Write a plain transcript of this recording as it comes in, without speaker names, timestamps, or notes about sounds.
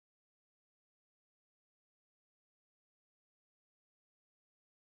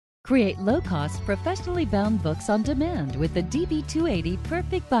Create low-cost, professionally bound books on demand with the DB280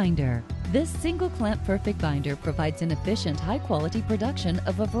 Perfect Binder. This single-clamp Perfect Binder provides an efficient, high-quality production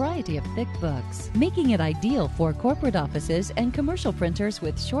of a variety of thick books, making it ideal for corporate offices and commercial printers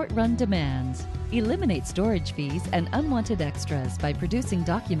with short-run demands. Eliminate storage fees and unwanted extras by producing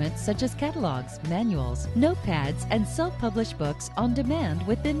documents such as catalogs, manuals, notepads, and self-published books on demand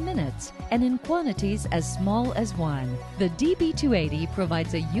within minutes and in quantities as small as one. The DB280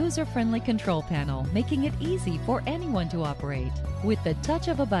 provides a user-friendly control panel, making it easy for anyone to operate. With the touch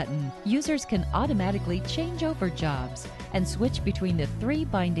of a button, users can automatically change over jobs and switch between the 3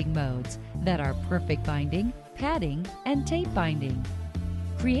 binding modes that are perfect binding, padding, and tape binding.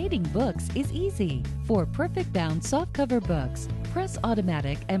 Creating books is easy. For perfect bound softcover books, press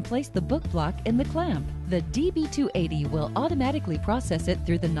automatic and place the book block in the clamp. The DB280 will automatically process it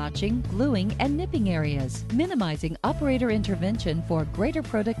through the notching, gluing, and nipping areas, minimizing operator intervention for greater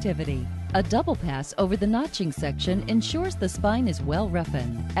productivity. A double pass over the notching section ensures the spine is well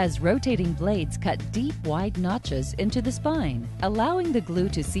roughened, as rotating blades cut deep, wide notches into the spine, allowing the glue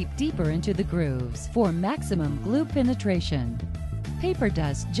to seep deeper into the grooves for maximum glue penetration. Paper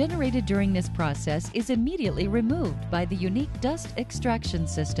dust generated during this process is immediately removed by the unique dust extraction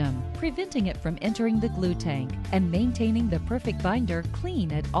system, preventing it from entering the glue tank and maintaining the perfect binder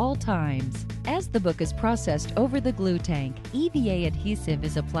clean at all times. As the book is processed over the glue tank, EVA adhesive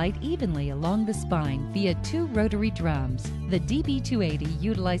is applied evenly along the spine via 2 rotary drums. The DB280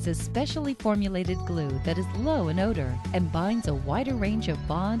 utilizes specially formulated glue that is low in odor and binds a wider range of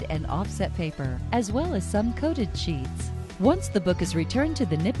bond and offset paper, as well as some coated sheets. Once the book is returned to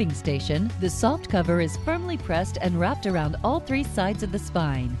the nipping station, the soft cover is firmly pressed and wrapped around all 3 sides of the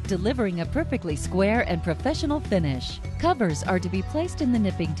spine, delivering a perfectly square and professional finish. Covers are to be placed in the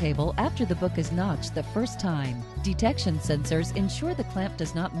nipping table after the book is notched the first time. Detection sensors ensure the clamp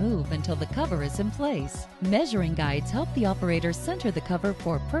does not move until the cover is in place. Measuring guides help the operator center the cover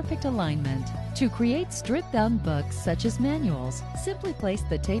for perfect alignment. To create strip-bound books such as manuals, simply place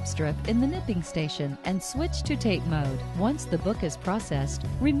the tape strip in the nipping station and switch to tape mode. Once the book is processed,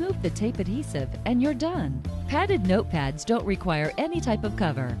 remove the tape adhesive and you're done. Padded notepads don't require any type of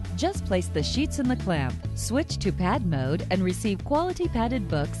cover. Just place the sheets in the clamp, switch to pad mode, and receive quality padded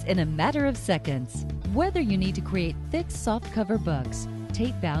books in a matter of seconds. Whether you need to create thick softcover books,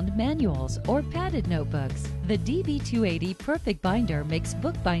 tape-bound manuals, or padded notebooks, the DB280 Perfect Binder makes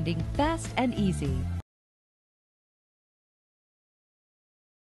bookbinding fast and easy.